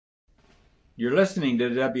You're listening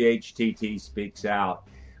to WHTT Speaks Out.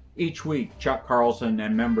 Each week, Chuck Carlson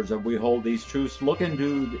and members of We Hold These Truths look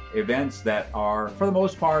into events that are, for the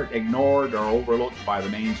most part, ignored or overlooked by the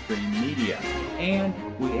mainstream media. And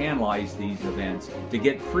we analyze these events. To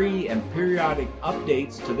get free and periodic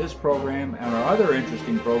updates to this program and our other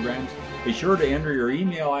interesting programs, be sure to enter your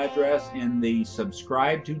email address in the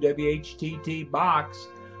Subscribe to WHTT box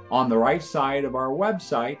on the right side of our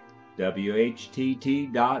website,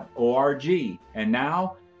 WHTT.org. And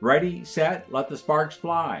now, ready, set, let the sparks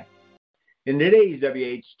fly. In today's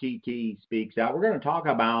WHTT Speaks Out, we're going to talk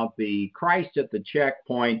about the Christ at the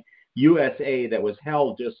Checkpoint USA that was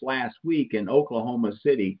held just last week in Oklahoma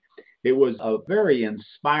City. It was a very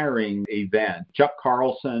inspiring event. Chuck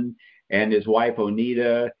Carlson and his wife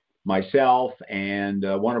Onita, myself, and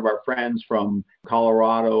one of our friends from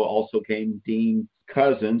Colorado also came, Dean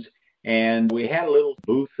Cousins. And we had a little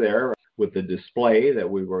booth there with the display that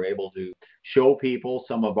we were able to show people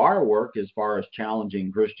some of our work as far as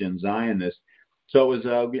challenging Christian Zionists. So it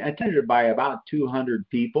was attended by about 200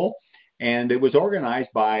 people, and it was organized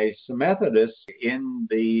by some Methodists in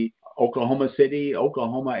the Oklahoma City,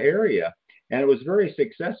 Oklahoma area. And it was very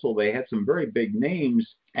successful. They had some very big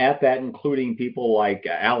names at that, including people like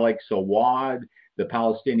Alex Awad, the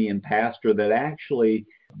Palestinian pastor that actually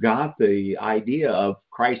got the idea of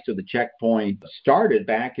Christ at the Checkpoint started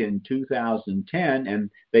back in 2010, and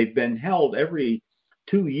they've been held every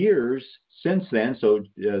 2 years since then, so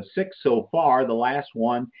 6 so far. The last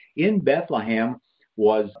one in Bethlehem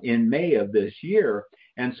was in May of this year,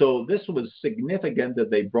 and so this was significant that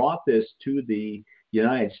they brought this to the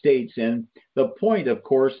United States. And the point, of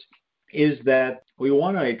course, is that we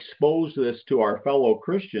want to expose this to our fellow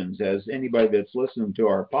Christians. As anybody that's listening to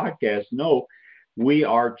our podcast know, we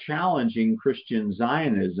are challenging Christian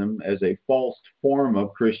Zionism as a false form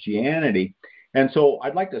of Christianity. And so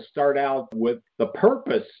I'd like to start out with the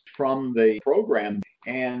purpose from the program.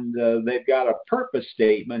 And they've got a purpose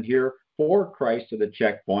statement here for Christ at the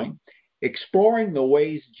Checkpoint: exploring the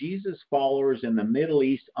ways Jesus followers in the Middle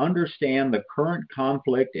East understand the current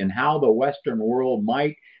conflict and how the Western world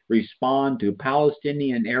might respond to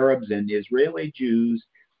Palestinian Arabs and Israeli Jews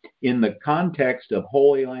in the context of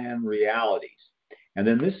Holy Land realities. And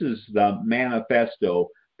then this is the manifesto.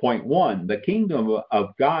 Point 1, the kingdom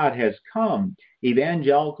of God has come.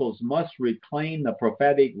 Evangelicals must reclaim the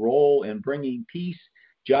prophetic role in bringing peace,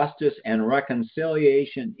 justice, and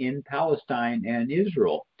reconciliation in Palestine and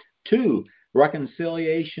Israel. 2,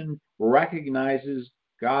 reconciliation recognizes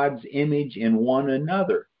God's image in one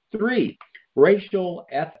another. 3, racial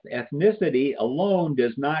ethnicity alone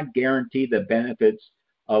does not guarantee the benefits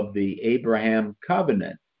of the Abraham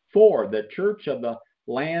covenant. 4, the Church of the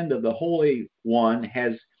Land of the Holy One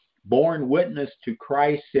has borne witness to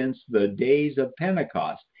Christ since the days of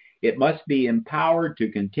Pentecost. It must be empowered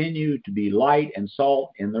to continue to be light and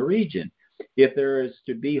salt in the region if there is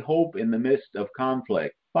to be hope in the midst of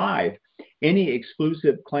conflict. 5, any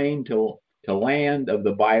exclusive claim to land of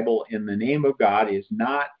the Bible in the name of God is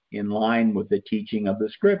not in line with the teaching of the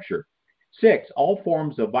Scripture. 6, all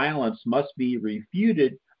forms of violence must be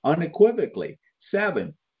refuted unequivocally.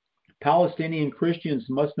 7, Palestinian Christians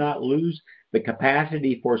must not lose the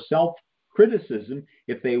capacity for self-criticism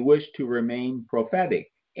if they wish to remain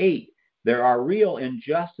prophetic. 8, there are real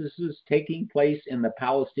injustices taking place in the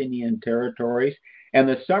Palestinian territories, and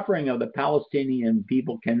the suffering of the Palestinian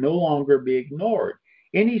people can no longer be ignored.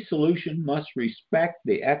 Any solution must respect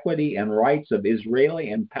the equity and rights of Israeli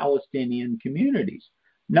and Palestinian communities.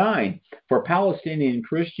 9, for Palestinian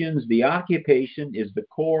Christians, the occupation is the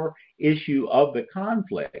core issue of the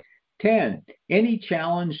conflict. 10, any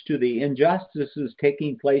challenge to the injustices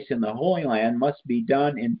taking place in the Holy Land must be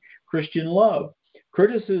done in Christian love.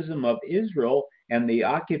 Criticism of Israel and the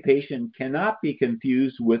occupation cannot be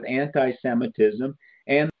confused with anti-Semitism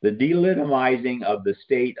and the delegitimizing of the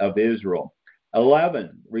state of Israel.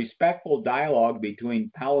 11, respectful dialogue between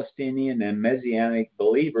Palestinian and Messianic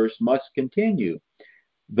believers must continue.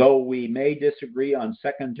 Though we may disagree on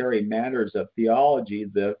secondary matters of theology,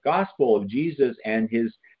 the gospel of Jesus and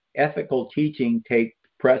his ethical teaching take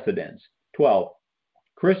precedence. 12,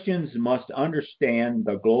 Christians must understand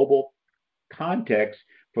the global context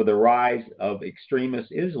for the rise of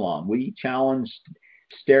extremist Islam. We challenge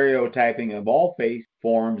stereotyping of all faith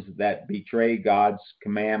forms that betray God's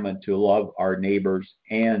commandment to love our neighbors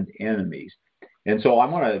and enemies. And so I'm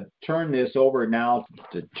going to turn this over now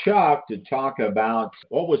to Chuck to talk about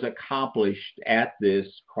what was accomplished at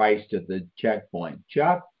this Christ at the Checkpoint.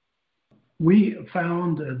 Chuck? We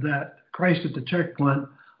found that Christ at the Checkpoint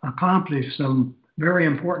accomplished some very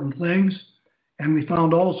important things, and we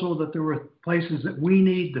found also that there were places that we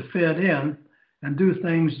need to fit in and do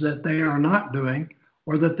things that they are not doing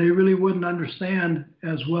or that they really wouldn't understand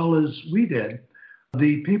as well as we did.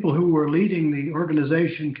 The people who were leading the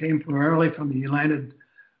organization came primarily from the United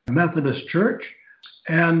Methodist Church,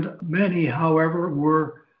 and many, however,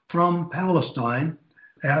 were from Palestine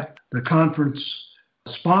at the conference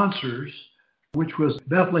sponsors, which was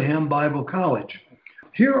Bethlehem Bible College.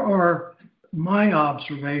 Here are my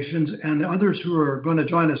observations, and others who are going to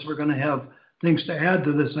join us are going to have things to add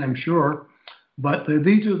to this, I'm sure. But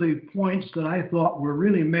these are the points that I thought were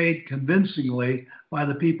really made convincingly by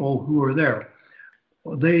the people who were there.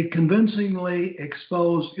 They convincingly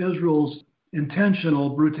expose Israel's intentional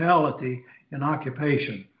brutality in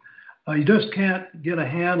occupation. You just can't get a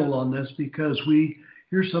handle on this because we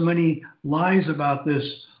hear so many lies about this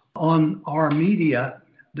on our media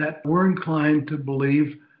that we're inclined to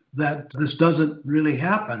believe that this doesn't really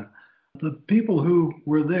happen. The people who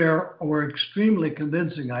were there were extremely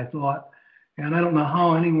convincing, I thought, and I don't know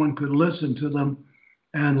how anyone could listen to them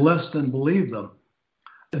and less than believe them.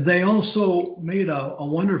 They also made a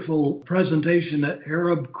wonderful presentation that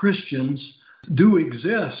Arab Christians do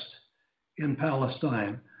exist in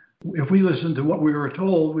Palestine. If we listened to what we were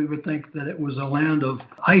told, we would think that it was a land of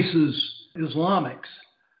ISIS Islamics,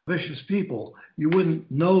 vicious people. You wouldn't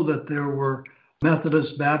know that there were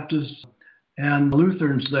Methodists, Baptists, and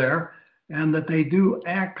Lutherans there, and that they do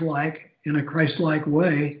act like in a Christ-like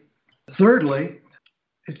way. Thirdly,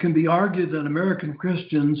 it can be argued that American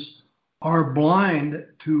Christians are blind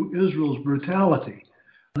to Israel's brutality.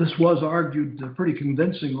 This was argued pretty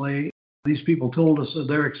convincingly. These people told us of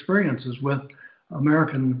their experiences with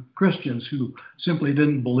American Christians who simply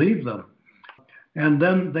didn't believe them. And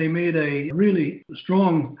then they made a really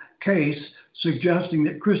strong case suggesting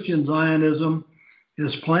that Christian Zionism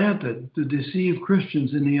is planted to deceive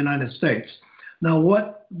Christians in the United States. Now,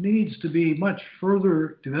 what needs to be much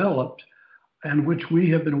further developed, and which we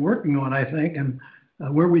have been working on, I think, and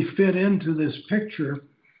where we fit into this picture,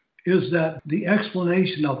 is that the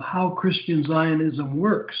explanation of how Christian Zionism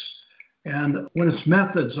works and what its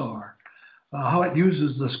methods are, how it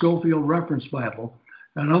uses the Scofield Reference Bible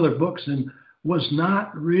and other books, and was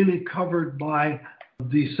not really covered by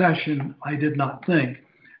the session, I did not think.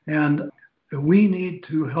 And we need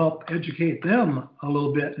to help educate them a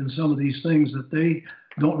little bit in some of these things that they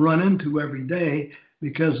don't run into every day,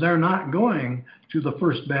 because they're not going to the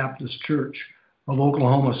First Baptist Church of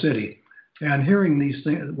Oklahoma City and hearing these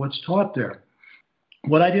things, what's taught there.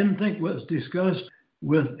 What I didn't think was discussed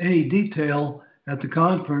with any detail at the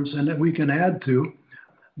conference, and that we can add to,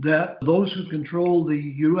 that those who control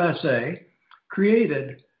the USA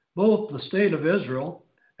created both the state of Israel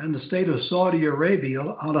and the state of Saudi Arabia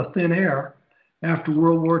out of thin air after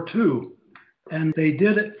World War II. And they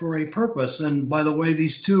did it for a purpose. And by the way,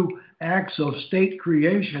 these two acts of state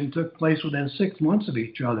creation took place within 6 months of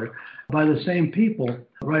each other by the same people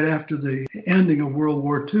right after the ending of World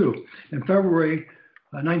War II. In February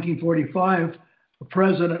 1945,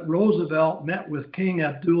 President Roosevelt met with King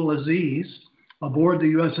Abdul Aziz aboard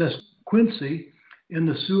the USS Quincy in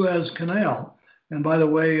the Suez Canal. And by the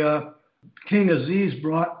way, King Aziz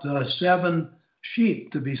brought 7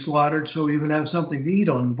 sheep to be slaughtered so he would have something to eat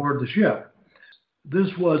on board the ship. This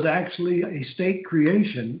was actually a state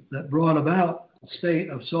creation that brought about the state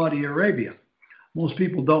of Saudi Arabia. Most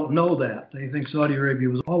people don't know that. They think Saudi Arabia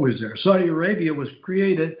was always there. Saudi Arabia was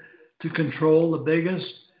created to control the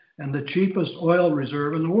biggest and the cheapest oil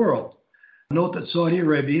reserve in the world. Note that Saudi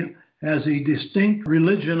Arabia has a distinct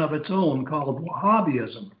religion of its own called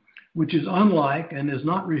Wahhabism, which is unlike and is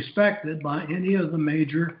not respected by any of the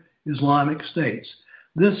major Islamic states.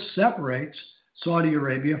 This separates Saudi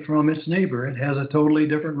Arabia from its neighbor. It has a totally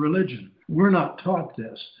different religion. We're not taught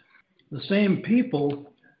this. The same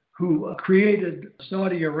people who created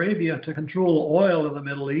Saudi Arabia to control the oil of the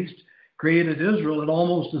Middle East created Israel at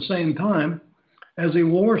almost the same time as a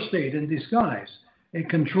war state in disguise, a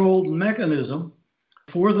controlled mechanism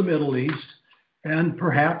for the Middle East and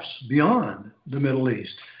perhaps beyond the Middle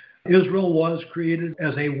East. Israel was created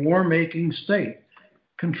as a war-making state,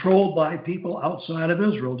 controlled by people outside of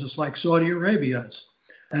Israel, just like Saudi Arabia is.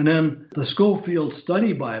 And then the Scofield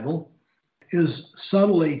Study Bible is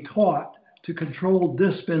subtly taught to control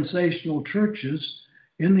dispensational churches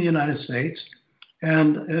in the United States,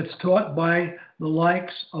 and it's taught by the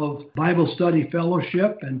likes of Bible Study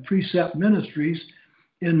Fellowship and Precept Ministries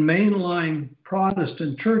in mainline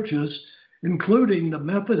Protestant churches, including the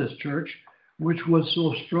Methodist Church, which was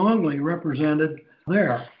so strongly represented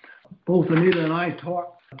there. Both Anita and I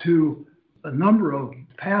talked to a number of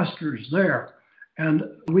pastors there, and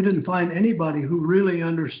we didn't find anybody who really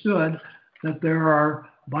understood that there are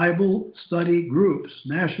Bible study groups,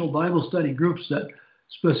 national Bible study groups that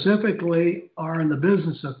specifically are in the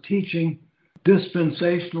business of teaching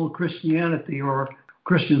dispensational Christianity or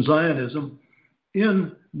Christian Zionism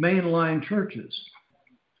in mainline churches.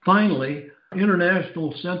 Finally,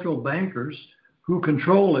 international central bankers who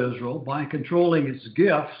control Israel by controlling its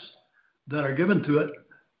gifts that are given to it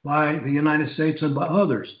by the United States and by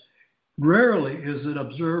others. Rarely is it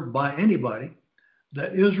observed by anybody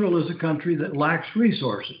that Israel is a country that lacks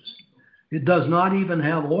resources. It does not even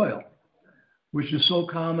have oil, which is so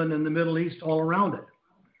common in the Middle East all around it.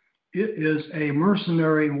 It is a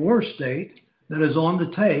mercenary war state that is on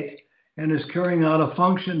the take and is carrying out a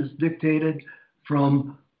function that's dictated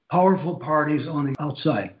from powerful parties on the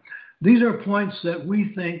outside. These are points that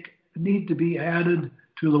we think need to be added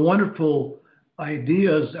to the wonderful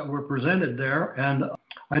ideas that were presented there. And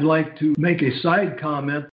I'd like to make a side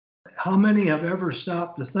comment. How many have ever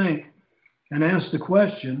stopped to think and ask the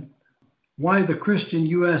question why the Christian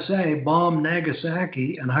USA bombed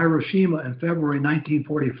Nagasaki and Hiroshima in February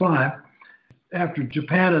 1945 after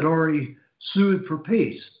Japan had already sued for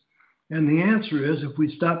peace? And the answer is, if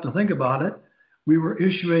we stop to think about it, we were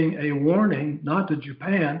issuing a warning not to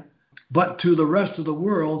Japan, but to the rest of the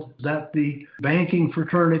world that the banking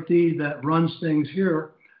fraternity that runs things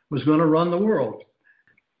here was going to run the world.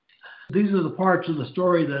 These are the parts of the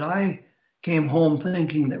story that I came home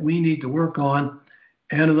thinking that we need to work on.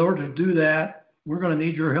 And in order to do that, we're going to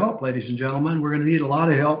need your help, ladies and gentlemen. We're going to need a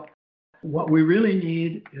lot of help. What we really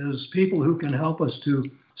need is people who can help us to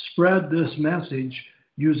spread this message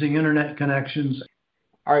using internet connections.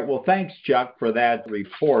 All right. Well, thanks, Chuck, for that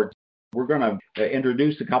report. We're going to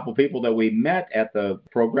introduce a couple people that we met at the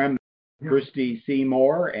program, Christy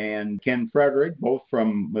Seymour and Ken Frederick, both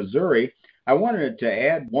from Missouri. I wanted to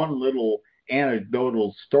add one little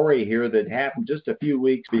anecdotal story here that happened just a few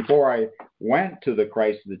weeks before I went to the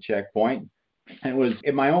Christ of the Checkpoint. It was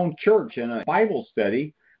in my own church in a Bible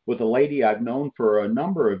study with a lady I've known for a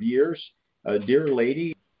number of years, a dear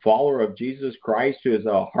lady, follower of Jesus Christ, who has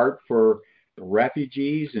a heart for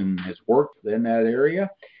refugees and has worked in that area.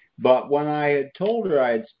 But when I had told her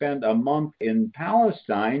I had spent a month in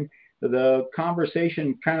Palestine, the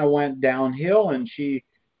conversation kind of went downhill, and she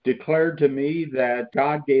declared to me that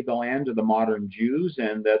God gave the land to the modern Jews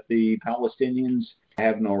and that the Palestinians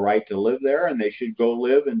have no right to live there and they should go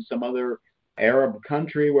live in some other Arab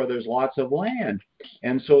country where there's lots of land.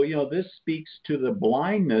 And so, this speaks to the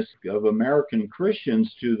blindness of American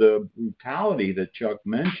Christians to the brutality that Chuck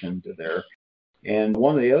mentioned there. And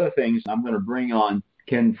one of the other things I'm going to bring on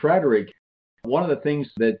Ken Frederick, one of the things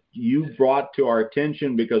that you brought to our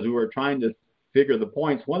attention because we were trying to figure the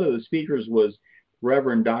points, one of the speakers was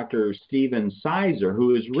Reverend Dr. Stephen Sizer,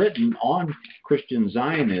 who has written on Christian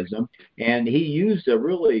Zionism, and he used a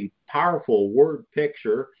really powerful word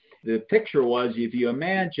picture. The picture was, if you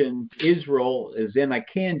imagine Israel is in a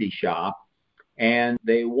candy shop, and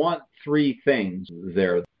they want three things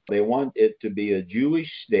there. They want it to be a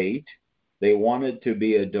Jewish state, they want it to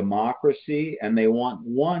be a democracy, and they want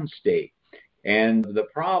one state. And the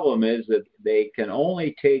problem is that they can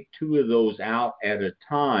only take two of those out at a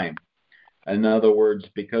time. In other words,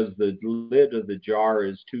 because the lid of the jar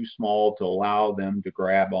is too small to allow them to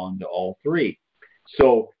grab onto all three.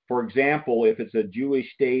 So, for example, if it's a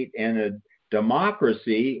Jewish state and a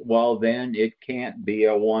democracy, well, then it can't be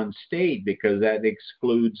a one state because that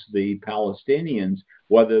excludes the Palestinians,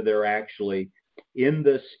 whether they're actually in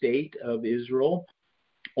the state of Israel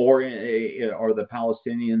or the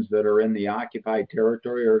Palestinians that are in the occupied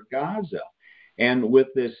territory or Gaza. And with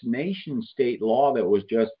this nation-state law that was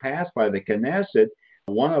just passed by the Knesset,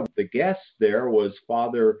 one of the guests there was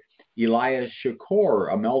Father Elias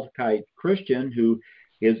Shakor, a Melkite Christian who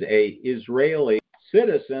is an Israeli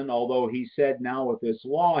citizen, although he said now with this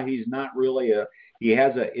law he's not really he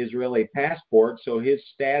has an Israeli passport, so his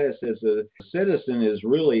status as a citizen is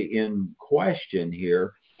really in question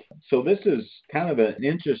here. So this is kind of an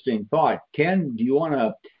interesting thought. Ken, do you want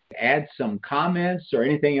to add some comments or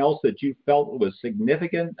anything else that you felt was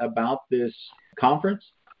significant about this conference?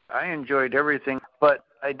 I enjoyed everything, but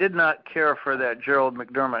I did not care for that Gerald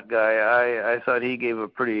McDermott guy. I thought he gave a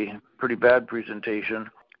pretty bad presentation.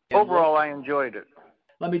 Overall, I enjoyed it.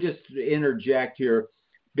 Let me just interject here.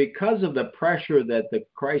 Because of the pressure that the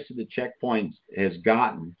Christ of the Checkpoint has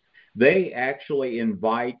gotten, they actually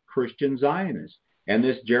invite Christian Zionists. And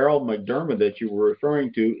this Gerald McDermott that you were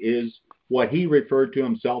referring to is what he referred to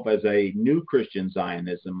himself as a new Christian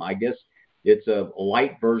Zionism. I guess it's a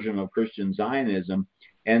light version of Christian Zionism.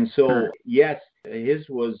 And so, yes, his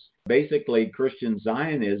was basically Christian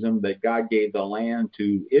Zionism, that God gave the land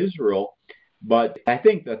to Israel. But I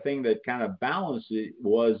think the thing that kind of balanced it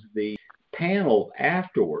was the panel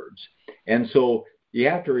afterwards. And so you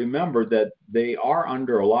have to remember that they are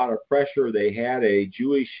under a lot of pressure. They had a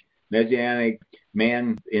Jewish Messianic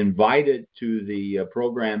man invited to the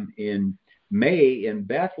program in May in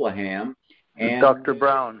Bethlehem. And Dr.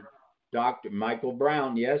 Brown. Dr. Michael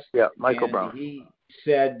Brown, yes. Yeah, Michael and Brown. He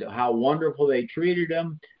said how wonderful they treated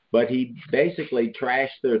him, but he basically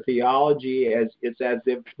trashed their theology as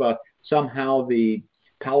if somehow the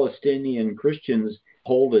Palestinian Christians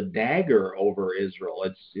hold a dagger over Israel.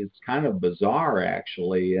 It's kind of bizarre,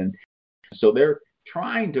 actually. And so they're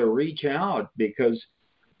trying to reach out, because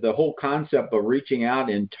the whole concept of reaching out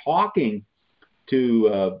and talking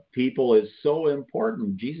to people is so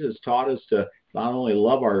important. Jesus taught us to not only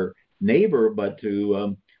love our neighbor, but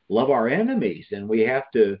to love our enemies, and we have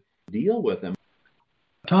to deal with them.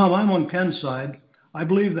 Tom, I'm on Ken's side. I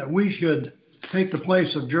believe that we should take the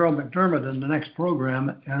place of Gerald McDermott in the next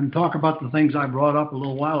program and talk about the things I brought up a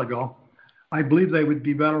little while ago. I believe they would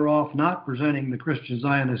be better off not presenting the Christian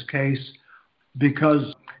Zionist case,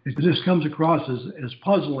 because it just comes across as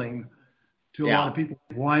puzzling to a lot of people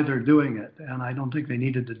why they're doing it, and I don't think they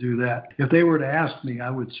needed to do that. If they were to ask me, I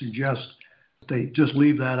would suggest they just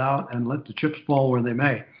leave that out and let the chips fall where they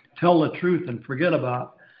may. Tell the truth and forget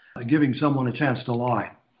about giving someone a chance to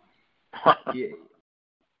lie.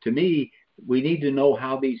 To me, we need to know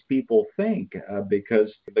how these people think,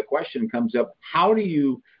 because the question comes up, how do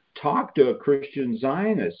you talk to a Christian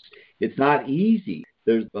Zionist? It's not easy.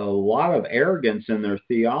 There's a lot of arrogance in their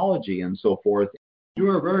theology and so forth. You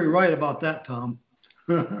are very right about that, Tom.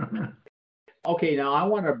 Okay, now I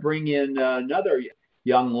want to bring in another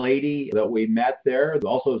young lady that we met there,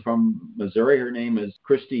 also from Missouri. Her name is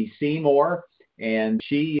Christy Seymour, and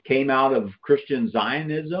she came out of Christian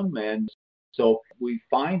Zionism. And so we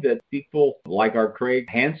find that people like our Craig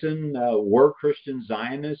Hansen were Christian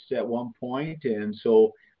Zionists at one point. And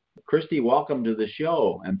so, Christy, welcome to the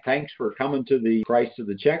show, and thanks for coming to the Christ of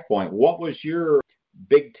the Checkpoint. What was your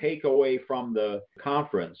big takeaway from the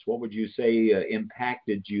conference? What would you say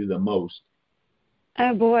impacted you the most?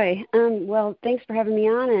 Oh, boy. Well, thanks for having me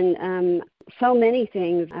on. And so many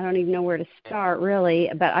things. I don't even know where to start, really.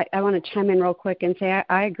 But I want to chime in real quick and say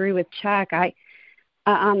I agree with Chuck.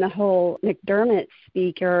 On the whole McDermott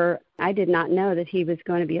speaker, I did not know that he was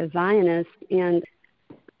going to be a Zionist. And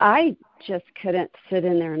I just couldn't sit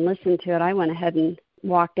in there and listen to it. I went ahead and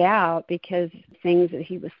walked out because things that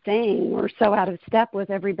he was saying were so out of step with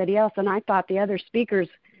everybody else. And I thought the other speakers,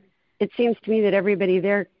 it seems to me that everybody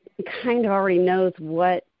there kind of already knows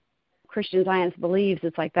what Christian Zionist believes.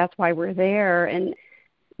 It's like, that's why we're there. And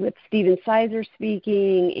with Stephen Sizer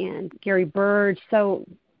speaking and Gary Bird so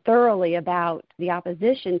thoroughly about the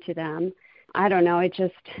opposition to them, I don't know, it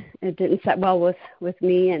didn't set well with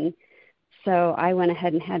me. And so I went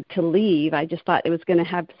ahead and had to leave. I just thought it was going to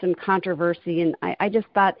have some controversy. And I just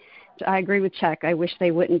thought, I agree with Chuck. I wish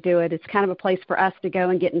they wouldn't do it. It's kind of a place for us to go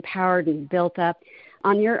and get empowered and built up.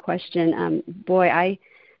 On your question, boy, I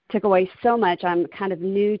took away so much. I'm kind of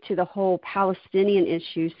new to the whole Palestinian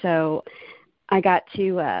issue, so I got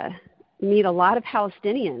to meet a lot of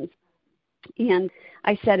Palestinians. And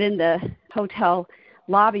I sat in the hotel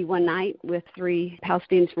lobby one night with 3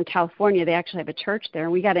 Palestinians from California. They actually have a church there.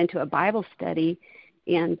 We got into a Bible study,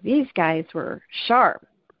 and these guys were sharp.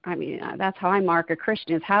 I mean, that's how I mark a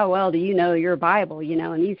Christian, is how well do you know your Bible,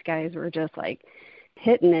 and these guys were just like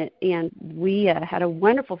hitting it. And we had a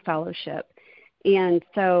wonderful fellowship. And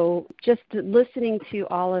so just listening to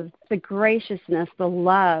all of the graciousness, the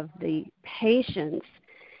love, the patience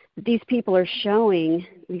that these people are showing,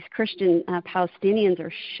 these Christian Palestinians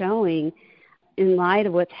are showing in light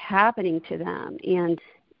of what's happening to them and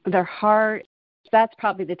their heart, that's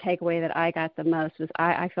probably the takeaway that I got the most. Was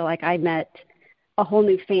I feel like I met a whole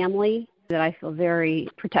new family that I feel very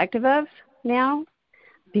protective of now,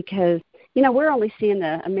 because, we're only seeing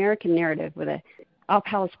the American narrative with all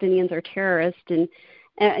Palestinians are terrorists and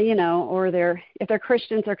or if they're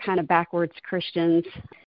Christians, they're kind of backwards Christians.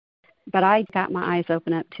 But I got my eyes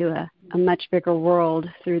open up to a much bigger world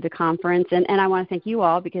through the conference. And I want to thank you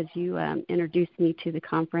all, because you introduced me to the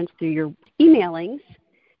conference through your emailings.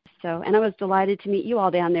 So, and I was delighted to meet you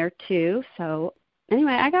all down there too. So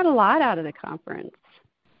anyway, I got a lot out of the conference.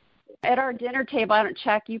 At our dinner table, I don't,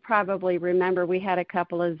 Chuck, you probably remember, we had a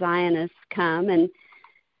couple of Zionists come, and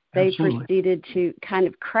they Absolutely. proceeded to kind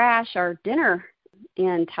of crash our dinner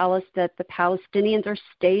and tell us that the Palestinians are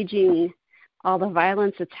staging all the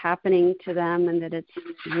violence that's happening to them, and that it's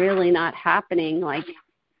really not happening like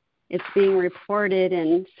it's being reported.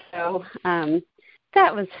 And so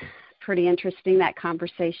that was pretty interesting. That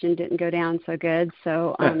conversation didn't go down so good.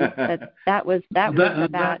 So that was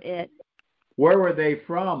about it. Where were they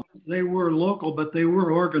from? They were local, but they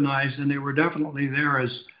were organized, and they were definitely there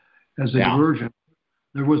as a diversion.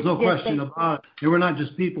 There was no question about it. They were not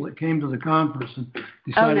just people that came to the conference and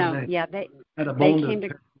decided they had a bone to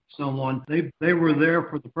pick with someone. They were there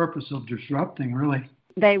for the purpose of disrupting, really.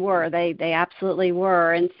 They were. They absolutely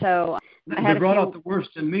were. And so they brought out the worst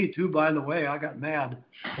in me, too, by the way. I got mad.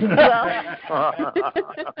 Well,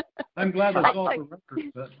 I'm glad that's off the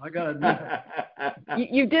record, but I got to admit it.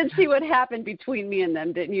 You did see what happened between me and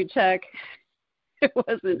them, didn't you, Chuck? It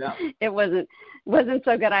wasn't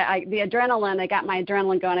so good. The adrenaline, I got my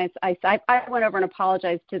adrenaline going. I went over and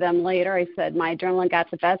apologized to them later. I said, my adrenaline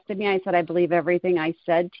got the best of me. I said, I believe everything I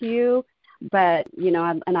said to you, but,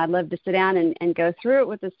 I'd love to sit down and go through it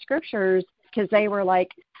with the scriptures, because they were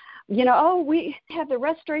like, we have the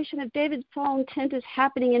restoration of David's fallen tent is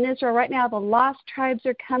happening in Israel right now. The lost tribes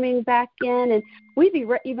are coming back in, and we've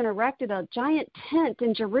even erected a giant tent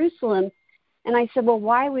in Jerusalem. And I said, well,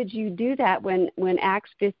 why would you do that when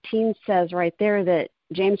Acts 15 says right there that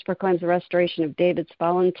James proclaims the restoration of David's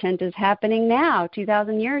fallen tent is happening now,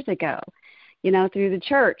 2,000 years ago, through the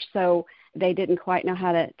church. So they didn't quite know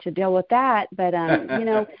how to deal with that. But,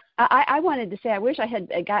 I wanted to say, I wish I had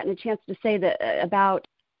gotten a chance to say that about,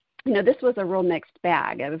 this was a real mixed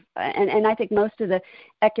bag of, and I think most of the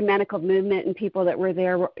ecumenical movement and people that were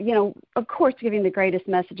there were, of course, giving the greatest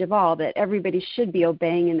message of all, that everybody should be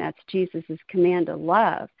obeying, and that's Jesus' command to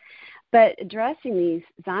love. But addressing these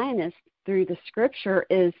Zionists through the scripture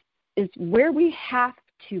is where we have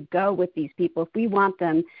to go with these people. If we want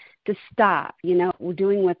them to stop,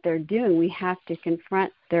 doing what they're doing, we have to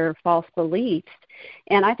confront their false beliefs.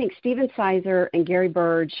 And I think Stephen Sizer and Gary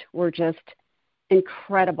Burge were just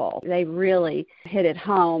incredible. They really hit it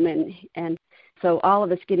home, and so all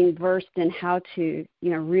of us getting versed in how to,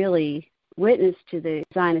 really witness to the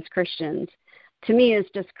Zionist Christians, to me, is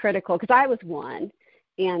just critical, because I was one,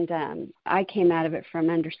 and I came out of it from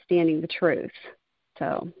understanding the truth.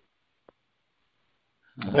 So,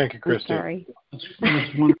 thank you, Christy. Sorry. That's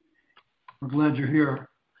wonderful. We're glad you're here,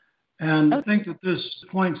 and I think that this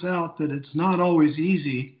points out that it's not always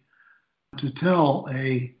easy to tell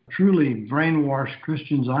a truly brainwashed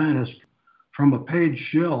Christian Zionist from a paid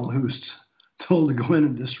shill who's told to go in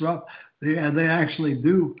and disrupt. They actually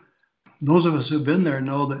do. Those of us who've been there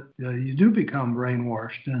know that you do become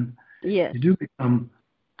brainwashed, and you do become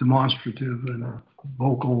demonstrative and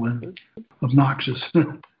vocal and obnoxious.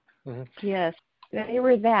 Mm-hmm. Yes, they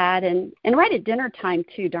were that, and right at dinner time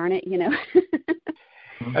too. Darn it,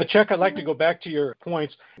 Chuck, I'd like to go back to your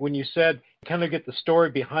points when you said kind of get the story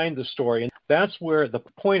behind the story. And that's where the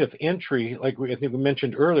point of entry, like I think we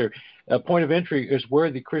mentioned earlier, a point of entry is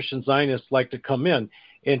where the Christian Zionists like to come in.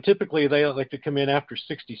 And typically they like to come in after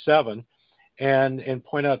 1967 and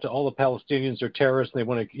point out to all the Palestinians are terrorists and they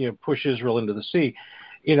want to push Israel into the sea.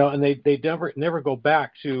 And they never go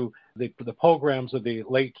back to the pogroms of the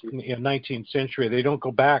late 19th century. They don't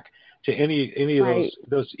go back to any of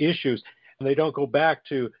those issues. And they don't go back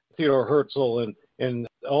to Theodore Herzl and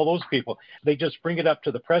all those people. They just bring it up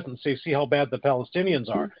to the present and say, see how bad the Palestinians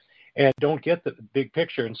are, and don't get the big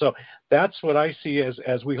picture. And so that's what I see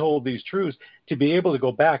as we hold these truths, to be able to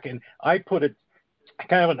go back. And I put it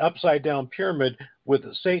kind of an upside-down pyramid with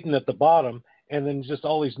Satan at the bottom, and then just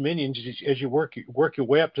all these minions as you work your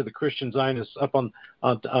way up to the Christian Zionists up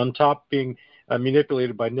on top, being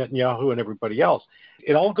manipulated by Netanyahu and everybody else.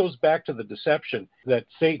 It all goes back to the deception that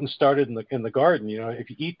Satan started in the garden. If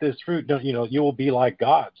you eat this fruit, you will be like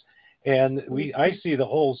gods. And I see the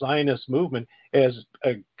whole Zionist movement as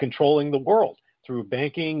controlling the world through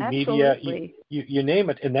banking, media, you name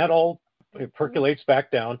it, and that all percolates back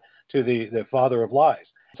down to the father of lies.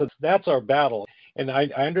 So that's our battle. And I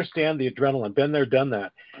understand the adrenaline, been there, done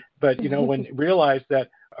that. But when realize that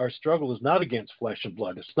our struggle is not against flesh and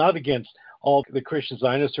blood, it's not against all the Christian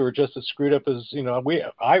Zionists who are just as screwed up as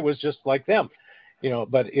I was just like them,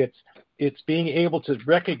 but it's being able to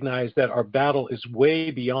recognize that our battle is way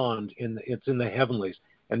beyond it's in the heavenlies,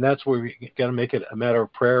 and that's where we got to make it a matter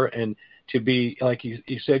of prayer, and to be, like you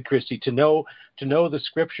said, Christy, to know the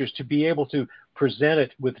scriptures, to be able to present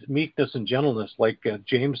it with meekness and gentleness, like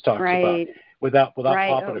James talks about, without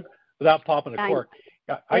popping a cork.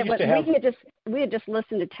 We had just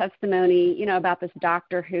listened to testimony, about this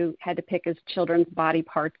doctor who had to pick his children's body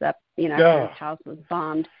parts up, after his house was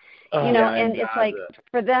bombed. And it's like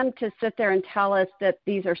for them to sit there and tell us that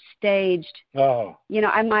these are staged.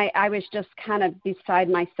 I was just kind of beside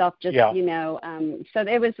myself, so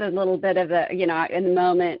it was a little bit of in the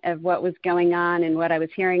moment of what was going on and what I was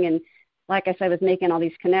hearing, and like I said, was making all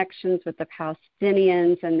these connections with the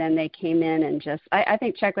Palestinians, and then they came in and just, I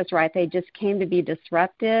think Chuck was right. They just came to be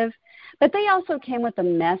disruptive, but they also came with a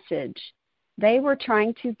message. They were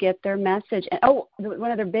trying to get their message. And, one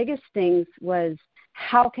of their biggest things was,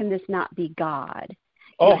 how can this not be God?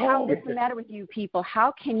 What's the matter with you people?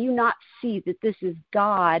 How can you not see that this is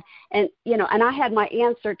God? And, and I had my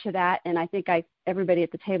answer to that, and I think everybody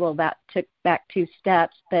at the table took back 2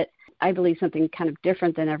 steps, but I believe something kind of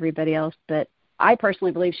different than everybody else. But I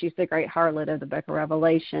personally believe she's the great harlot of the book of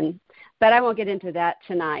Revelation. But I won't get into that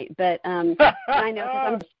tonight. But I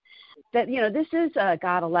know that, this is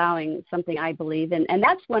God allowing something, I believe, and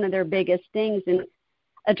that's one of their biggest things in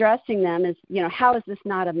addressing them is, how is this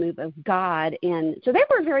not a move of God? And so they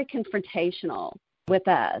were very confrontational with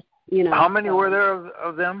us. How many were there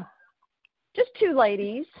of them? Just 2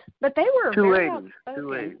 ladies, but they were two very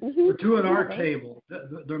ladies. Mm-hmm. The 2 at our table.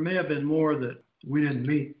 There may have been more that we didn't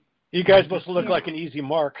meet. You guys must look like an easy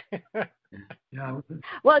mark. Yeah.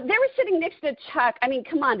 Well, they were sitting next to Chuck. I mean,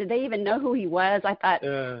 come on, did they even know who he was? I thought,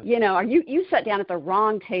 are you sat down at the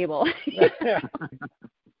wrong table?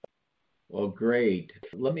 Well, great.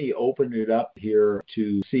 Let me open it up here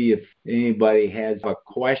to see if anybody has a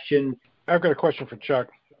question. I've got a question for Chuck.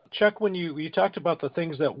 Chuck, when you talked about the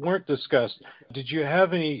things that weren't discussed, did you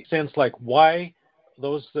have any sense like why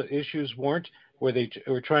those issues weren't? Were they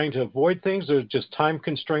were trying to avoid things, or just time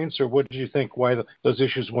constraints, or what did you think why those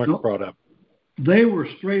issues weren't brought up? They were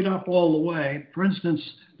straight up all the way. For instance,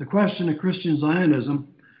 the question of Christian Zionism,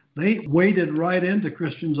 they waded right into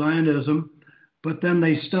Christian Zionism, but then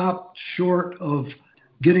they stopped short of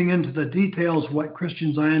getting into the details of what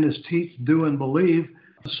Christian Zionists teach, do, and believe,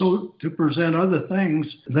 so to present other things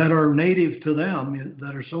that are native to them,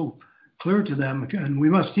 that are so clear to them. And we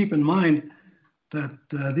must keep in mind that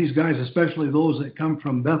these guys, especially those that come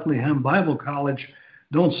from Bethlehem Bible College,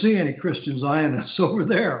 don't see any Christian Zionists over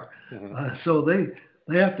there. Mm-hmm. So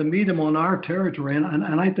they have to meet them on our territory. And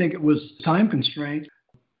I think it was time constraint.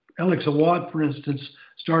 Alex Awad, for instance,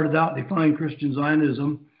 started out defining Christian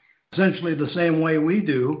Zionism essentially the same way we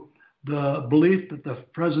do, the belief that the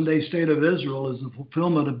present-day state of Israel is the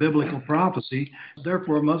fulfillment of biblical prophecy,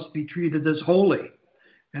 therefore must be treated as holy.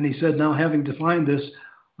 And he said, now having defined this,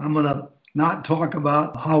 I'm going to not talk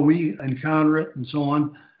about how we encounter it and so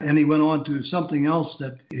on. And he went on to something else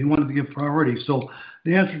that he wanted to give priority. So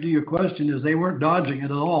the answer to your question is they weren't dodging it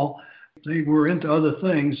at all. They were into other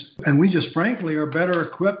things. And we just frankly are better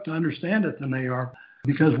equipped to understand it than they are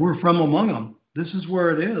because we're from among them. This is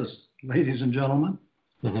where it is, ladies and gentlemen.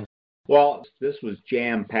 Mm-hmm. Well, this was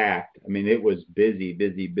jam-packed. I mean, it was busy.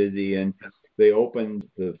 And they opened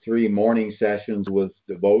the 3 morning sessions with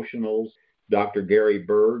devotionals. Dr. Gary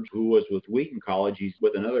Burge, who was with Wheaton College, he's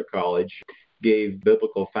with another college, gave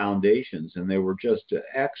biblical foundations, and they were just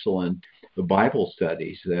excellent Bible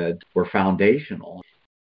studies that were foundational.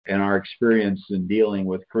 In our experience in dealing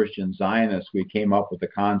with Christian Zionists, we came up with the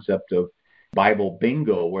concept of Bible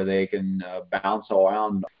bingo, where they can bounce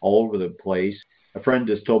around all over the place. A friend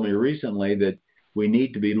just told me recently that we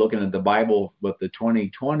need to be looking at the Bible with the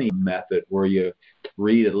 20/20 method, where you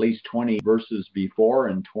read at least 20 verses before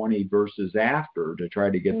and 20 verses after to try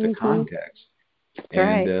to get the context.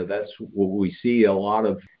 Right. And that's what we see. A lot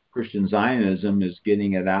of Christian Zionism is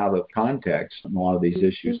getting it out of context on a lot of these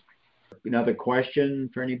issues. Another question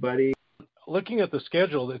for anybody? Looking at the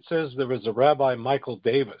schedule, it says there was a Rabbi Michael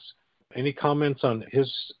Davis. Any comments on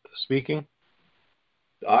his speaking?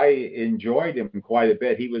 I enjoyed him quite a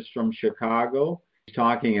bit. He was from Chicago,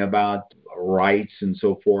 talking about rights and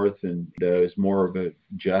so forth, and it was more of a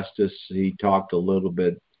justice. He talked a little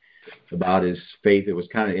bit about his faith. It was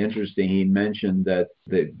kind of interesting. He mentioned that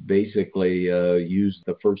they basically used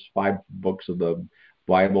the first 5 books of the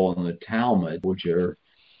Bible and the Talmud, which are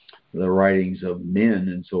the writings of men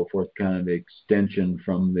and so forth, kind of extension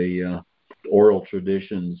from the oral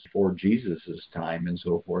traditions for Jesus's time and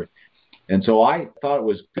so forth. And so I thought it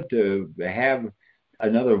was good to have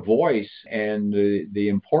another voice and the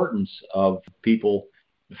importance of people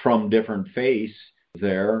from different faiths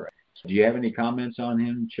there. Do you have any comments on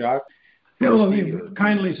him, Chuck? Yeah, well, he was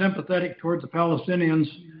kindly sympathetic towards the Palestinians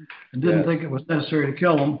and didn't think it was necessary to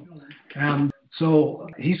kill them. And so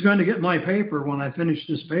he's going to get my paper when I finish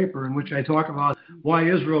this paper, in which I talk about why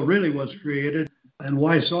Israel really was created and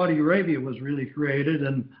why Saudi Arabia was really created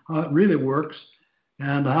and how it really works,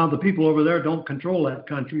 and how the people over there don't control that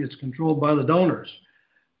country. It's controlled by the donors.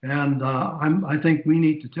 And I think we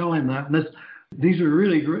need to tell him that. And these are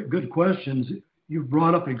really good questions. You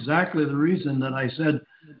brought up exactly the reason that I said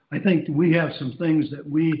I think we have some things that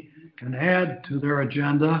we can add to their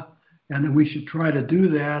agenda and that we should try to do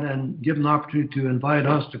that and give them an opportunity to invite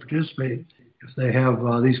us to participate if they have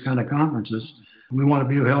these kind of conferences. We want to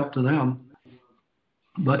be of help to them.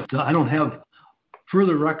 But I don't have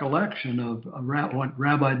further recollection of what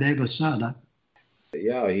Rabbi Davis said.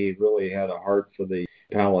 Yeah, he really had a heart for the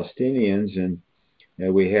Palestinians, and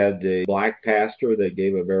we had a black pastor that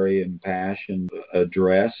gave a very impassioned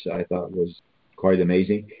address. I thought was quite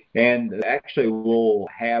amazing. And actually, we'll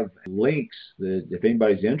have links that if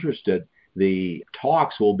anybody's interested, the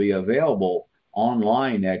talks will be available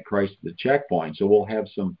online at Christ at the Checkpoint. So we'll have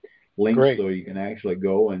some links so you can actually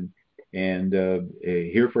go and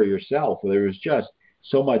hear for yourself. There's just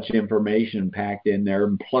so much information packed in there,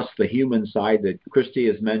 plus the human side that Christy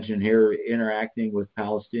has mentioned here, interacting with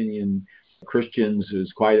Palestinian Christians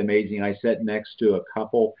is quite amazing. I sat next to a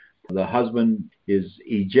couple. The husband is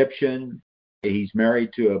Egyptian. He's married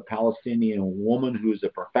to a Palestinian woman who's a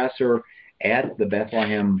professor at the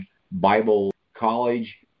Bethlehem Bible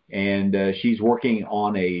College, and she's working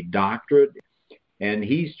on a doctorate, and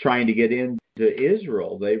he's trying to get into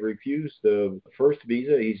Israel. They refused the first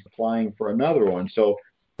visa. He's applying for another one. So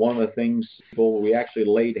one of the things, we actually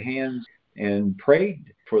laid hands and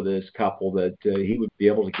prayed for this couple that he would be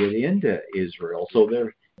able to get into Israel. So there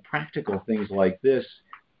are practical things like this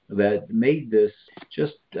that made this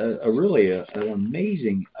just really an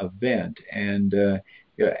amazing event. And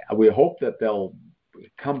we hope that they'll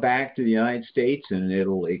come back to the United States and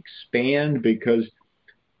it'll expand, because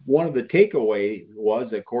one of the takeaway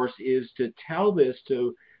was, of course, is to tell this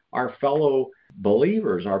to our fellow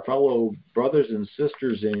believers, our fellow brothers and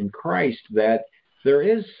sisters in Christ, that there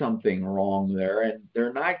is something wrong there, and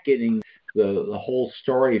they're not getting the whole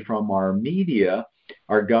story from our media,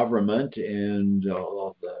 our government, and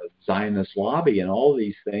the Zionist lobby and all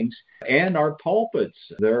these things, and our pulpits.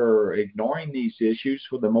 They're ignoring these issues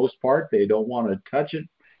for the most part. They don't want to touch it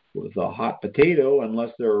with a hot potato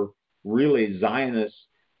unless they're really Zionist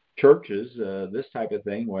churches, this type of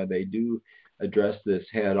thing, where they do address this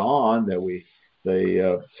head on, that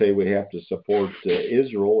they say we have to support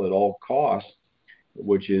Israel at all costs,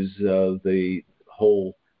 which is the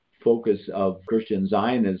whole focus of Christian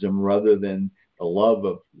Zionism, rather than the love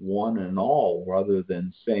of one and all, rather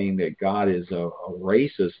than saying that God is a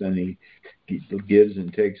racist and he gives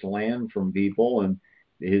and takes land from people and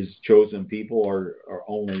his chosen people are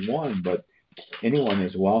only one, but anyone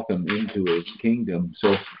is welcome into his kingdom.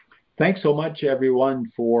 So thanks so much,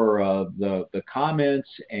 everyone, for the comments,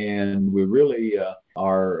 and we really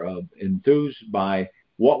are enthused by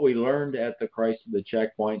what we learned at the Christ of the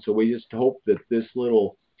Checkpoint. So we just hope that this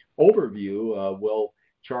little overview will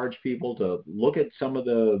charge people to look at some of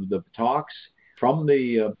the talks from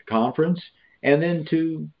the conference, and then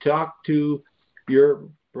to talk to your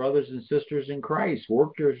brothers and sisters in Christ.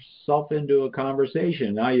 Work yourself into a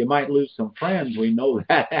conversation. Now, you might lose some friends. We know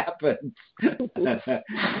that happens.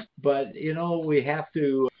 But, we have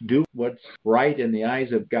to do what's right in the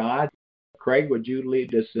eyes of God. Craig, would you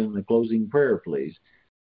lead us in the closing prayer, please?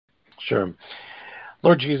 Sure.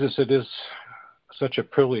 Lord Jesus, it is such a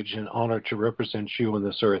privilege and honor to represent you on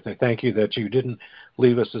this earth. I thank you that you didn't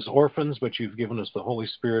leave us as orphans, but you've given us the Holy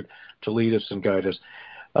Spirit to lead us and guide us.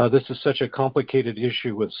 This is such a complicated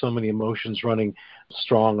issue with so many emotions running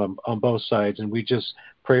strong on both sides, and we just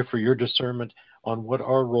pray for your discernment on what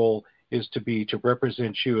our role is to be, to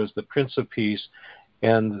represent you as the Prince of Peace,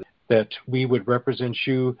 and that we would represent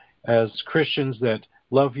you as Christians that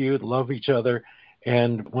love you, love each other,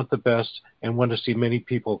 and want the best, and want to see many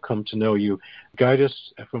people come to know you. Guide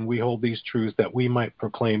us when we hold these truths, that we might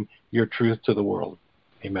proclaim your truth to the world.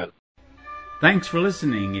 Amen. Thanks for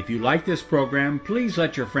listening. If you like this program, please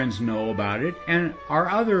let your friends know about it and our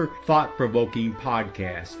other thought-provoking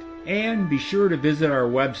podcasts. And be sure to visit our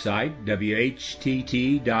website,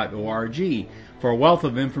 whtt.org, for a wealth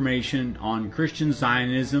of information on Christian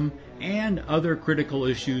Zionism and other critical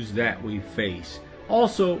issues that we face.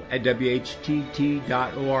 Also, at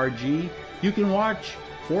whtt.org, you can watch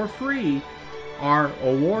for free our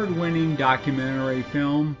award-winning documentary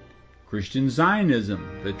film, Christian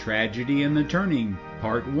Zionism, The Tragedy and the Turning,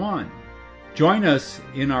 Part 1. Join us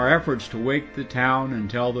in our efforts to wake the town and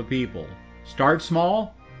tell the people. Start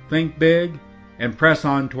small, think big, and press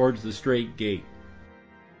on towards the straight gate.